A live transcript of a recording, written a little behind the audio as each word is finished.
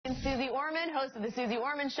Suze Orman, host of the Suze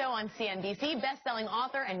Orman Show on CNBC, best-selling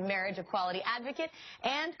author and marriage equality advocate,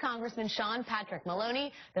 and Congressman Sean Patrick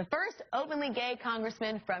Maloney, the first openly gay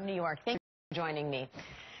congressman from New York. Thank you for joining me.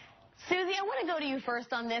 Suze, I want to go to you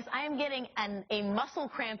first on this. I am getting a muscle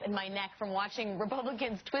cramp in my neck from watching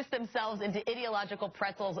Republicans twist themselves into ideological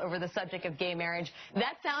pretzels over the subject of gay marriage.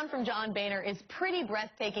 That sound from John Boehner is pretty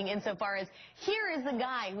breathtaking insofar as here is the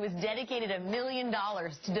guy who has dedicated $1 million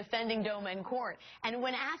to defending DOMA in court. And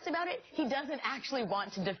when asked about it, he doesn't actually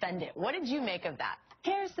want to defend it. What did you make of that?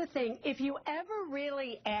 Here's the thing. If you ever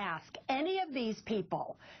really ask any of these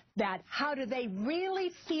people that how do they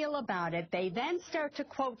really feel about it, they then start to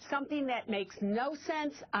quote something that makes no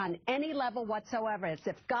sense on any level whatsoever. It's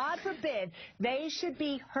if, God forbid, they should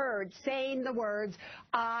be heard saying the words,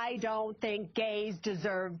 I don't think gays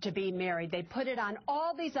deserve to be married. They put it on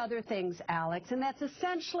all these other things, Alex, and that's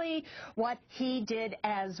essentially what he did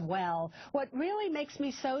as well. What really makes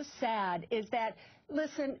me so sad is that,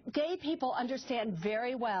 listen, gay people understand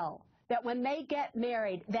very well that when they get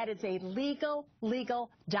married, that is a legal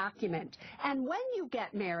document. And when you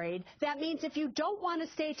get married, that means if you don't want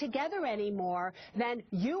to stay together anymore, then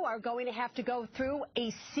you are going to have to go through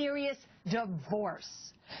a serious divorce.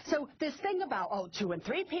 So this thing about, oh, 2 and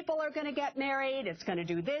 3 people are going to get married, it's going to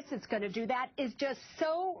do this, it's going to do that, is just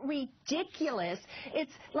so ridiculous.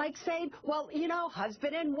 It's like saying, well, you know,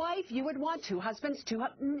 husband and wife, you would want 2 husbands,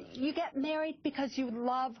 you get married because you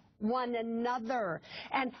love one another.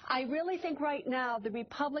 And I really think right now the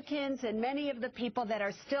Republicans and many of the people that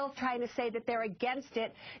are still trying to say that they're against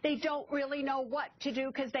it, they don't really know what to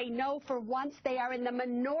do because they know for once they are in the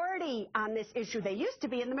minority on this issue. They used to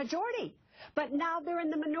be in the majority. But now they're in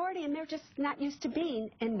the minority, and they're just not used to being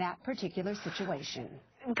in that particular situation.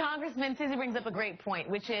 Congressman, Suze brings up a great point,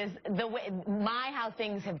 which is how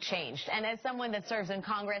things have changed. And as someone that serves in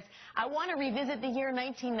Congress, I want to revisit the year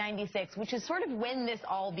 1996, which is sort of when this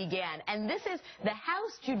all began. And this is the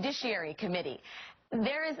House Judiciary Committee.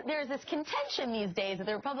 There's this contention these days that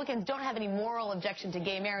the Republicans don't have any moral objection to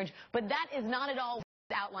gay marriage, but that is not at all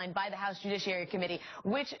outlined by the House Judiciary Committee,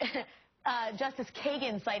 which Justice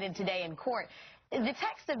Kagan cited today in court. The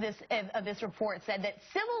text of this report said that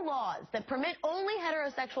civil laws that permit only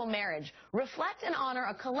heterosexual marriage reflect and honor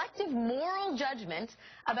a collective moral judgment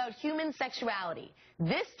about human sexuality.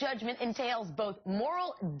 This judgment entails both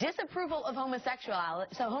moral disapproval of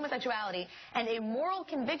homosexuality and a moral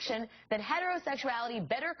conviction that heterosexuality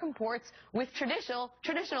better comports with traditional,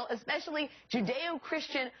 especially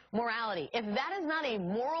Judeo-Christian morality. If that is not a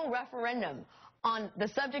moral referendum on the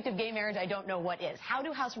subject of gay marriage, I don't know what is. How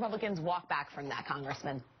do House Republicans walk back from that,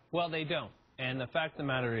 Congressman? Well, they don't. And the fact of the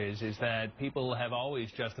matter is that people have always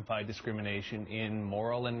justified discrimination in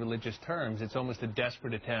moral and religious terms. It's almost a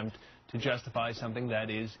desperate attempt to justify something that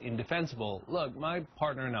is indefensible. Look, my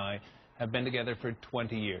partner and I have been together for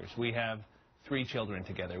 20 years. We have 3 children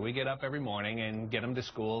together. We get up every morning and get them to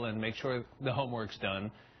school and make sure the homework's done.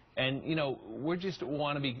 And, you know, we just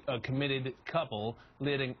want to be a committed couple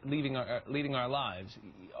leading our lives.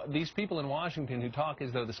 These people in Washington who talk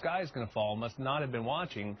as though the sky is going to fall must not have been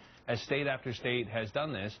watching as state after state has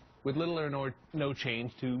done this with little or no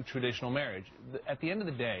change to traditional marriage. At the end of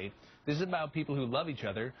the day, this is about people who love each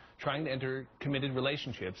other trying to enter committed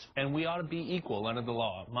relationships, and we ought to be equal under the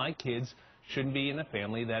law. My kids shouldn't be in a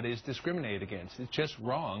family that is discriminated against. It's just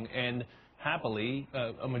wrong. And happily,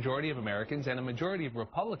 a majority of Americans and a majority of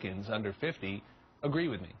Republicans under 50 agree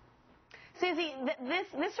with me. Suze,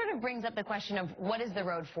 this sort of brings up the question of what is the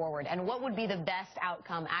road forward and what would be the best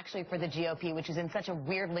outcome actually for the GOP, which is in such a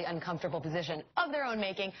weirdly uncomfortable position of their own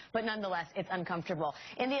making, but nonetheless it's uncomfortable.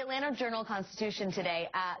 In the Atlanta Journal-Constitution today,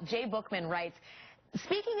 Jay Bookman writes,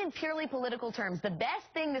 speaking in purely political terms, the best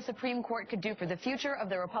thing the Supreme Court could do for the future of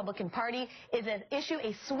the Republican Party is issue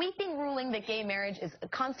a sweeping ruling that gay marriage is a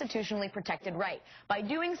constitutionally protected right. By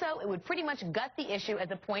doing so, it would pretty much gut the issue as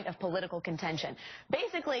a point of political contention.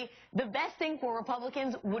 Basically, the best thing for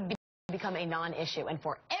Republicans would be to become a non-issue and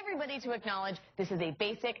for everybody to acknowledge this is a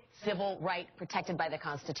basic civil right protected by the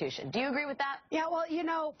Constitution. Do you agree with that? Yeah, well, you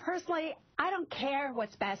know, personally, I don't care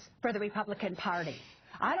what's best for the Republican Party.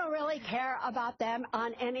 I don't really care about them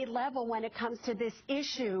on any level when it comes to this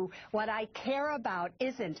issue. What I care about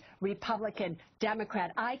isn't Republican,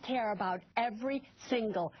 Democrat. I care about every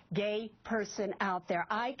single gay person out there.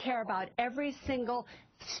 I care about every single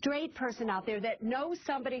straight person out there that knows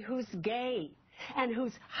somebody who's gay and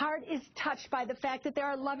whose heart is touched by the fact that there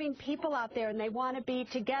are loving people out there and they want to be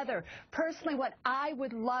together. Personally, what I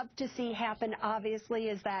would love to see happen, obviously,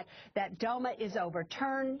 is that DOMA is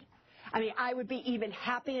overturned. I mean, I would be even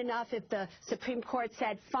happy enough if the Supreme Court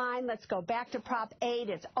said, fine, let's go back to Prop 8.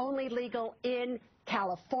 It's only legal in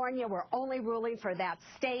California, we're only ruling for that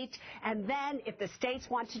state. And then if the states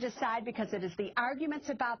want to decide, because it is the arguments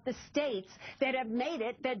about the states that have made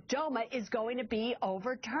it that DOMA is going to be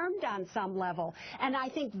overturned on some level. And I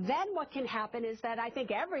think then what can happen is that I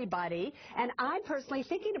think everybody, and I'm personally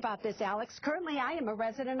thinking about this, Alex, currently I am a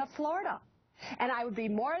resident of Florida. And I would be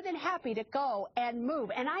more than happy to go and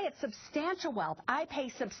move. And I have substantial wealth. I pay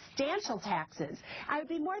substantial taxes. I would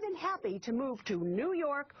be more than happy to move to New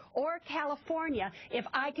York or California if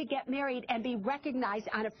I could get married and be recognized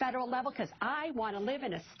on a federal level, because I want to live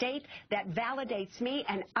in a state that validates me,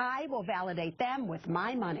 and I will validate them with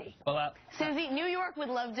my money. Well, Suze, New York would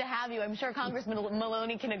love to have you. I'm sure Congressman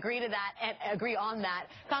Maloney can agree to that and agree on that.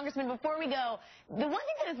 Congressman, before we go, the one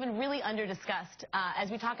thing that has been really under-discussed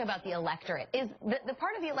as we talk about the electorate is the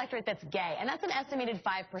part of the electorate that's gay, and that's an estimated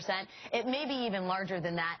 5%. It may be even larger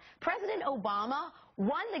than that. President Obama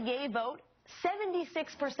won the gay vote 76%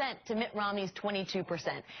 to Mitt Romney's 22%.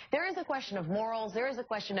 There is a question of morals. There is a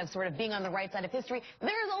question of sort of being on the right side of history.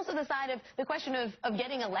 There is also the question of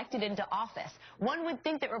getting elected into office. One would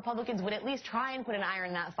think that Republicans would at least try and put an iron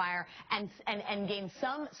in that fire and gain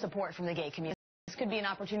some support from the gay community. This could be an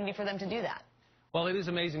opportunity for them to do that. Well, it is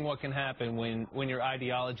amazing what can happen when your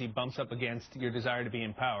ideology bumps up against your desire to be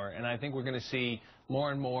in power. And I think we're going to see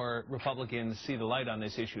more and more Republicans see the light on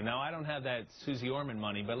this issue. Now, I don't have that Suze Orman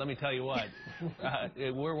money, but let me tell you what.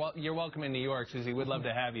 You're welcome in New York, Suze. We'd love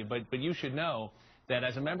to have you. But you should know that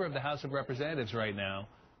as a member of the House of Representatives right now,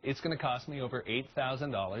 it's going to cost me over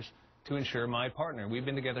 $8,000 to insure my partner. We've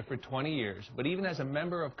been together for 20 years. But even as a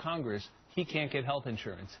member of Congress, he can't get health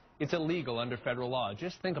insurance. It's illegal under federal law.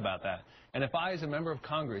 Just think about that. And if I, as a member of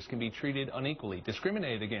Congress, can be treated unequally,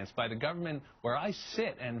 discriminated against by the government where I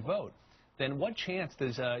sit and vote, then what chance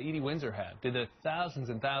does Edie Windsor have? Do the thousands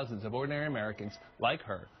and thousands of ordinary Americans like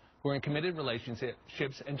her who are in committed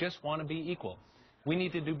relationships and just want to be equal? We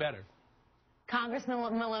need to do better.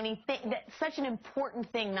 Congressman Maloney, that's such an important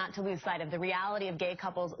thing not to lose sight of, the reality of gay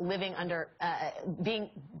couples living under,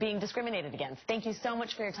 being discriminated against. Thank you so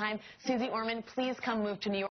much for your time. Suze Orman, please come move to New York.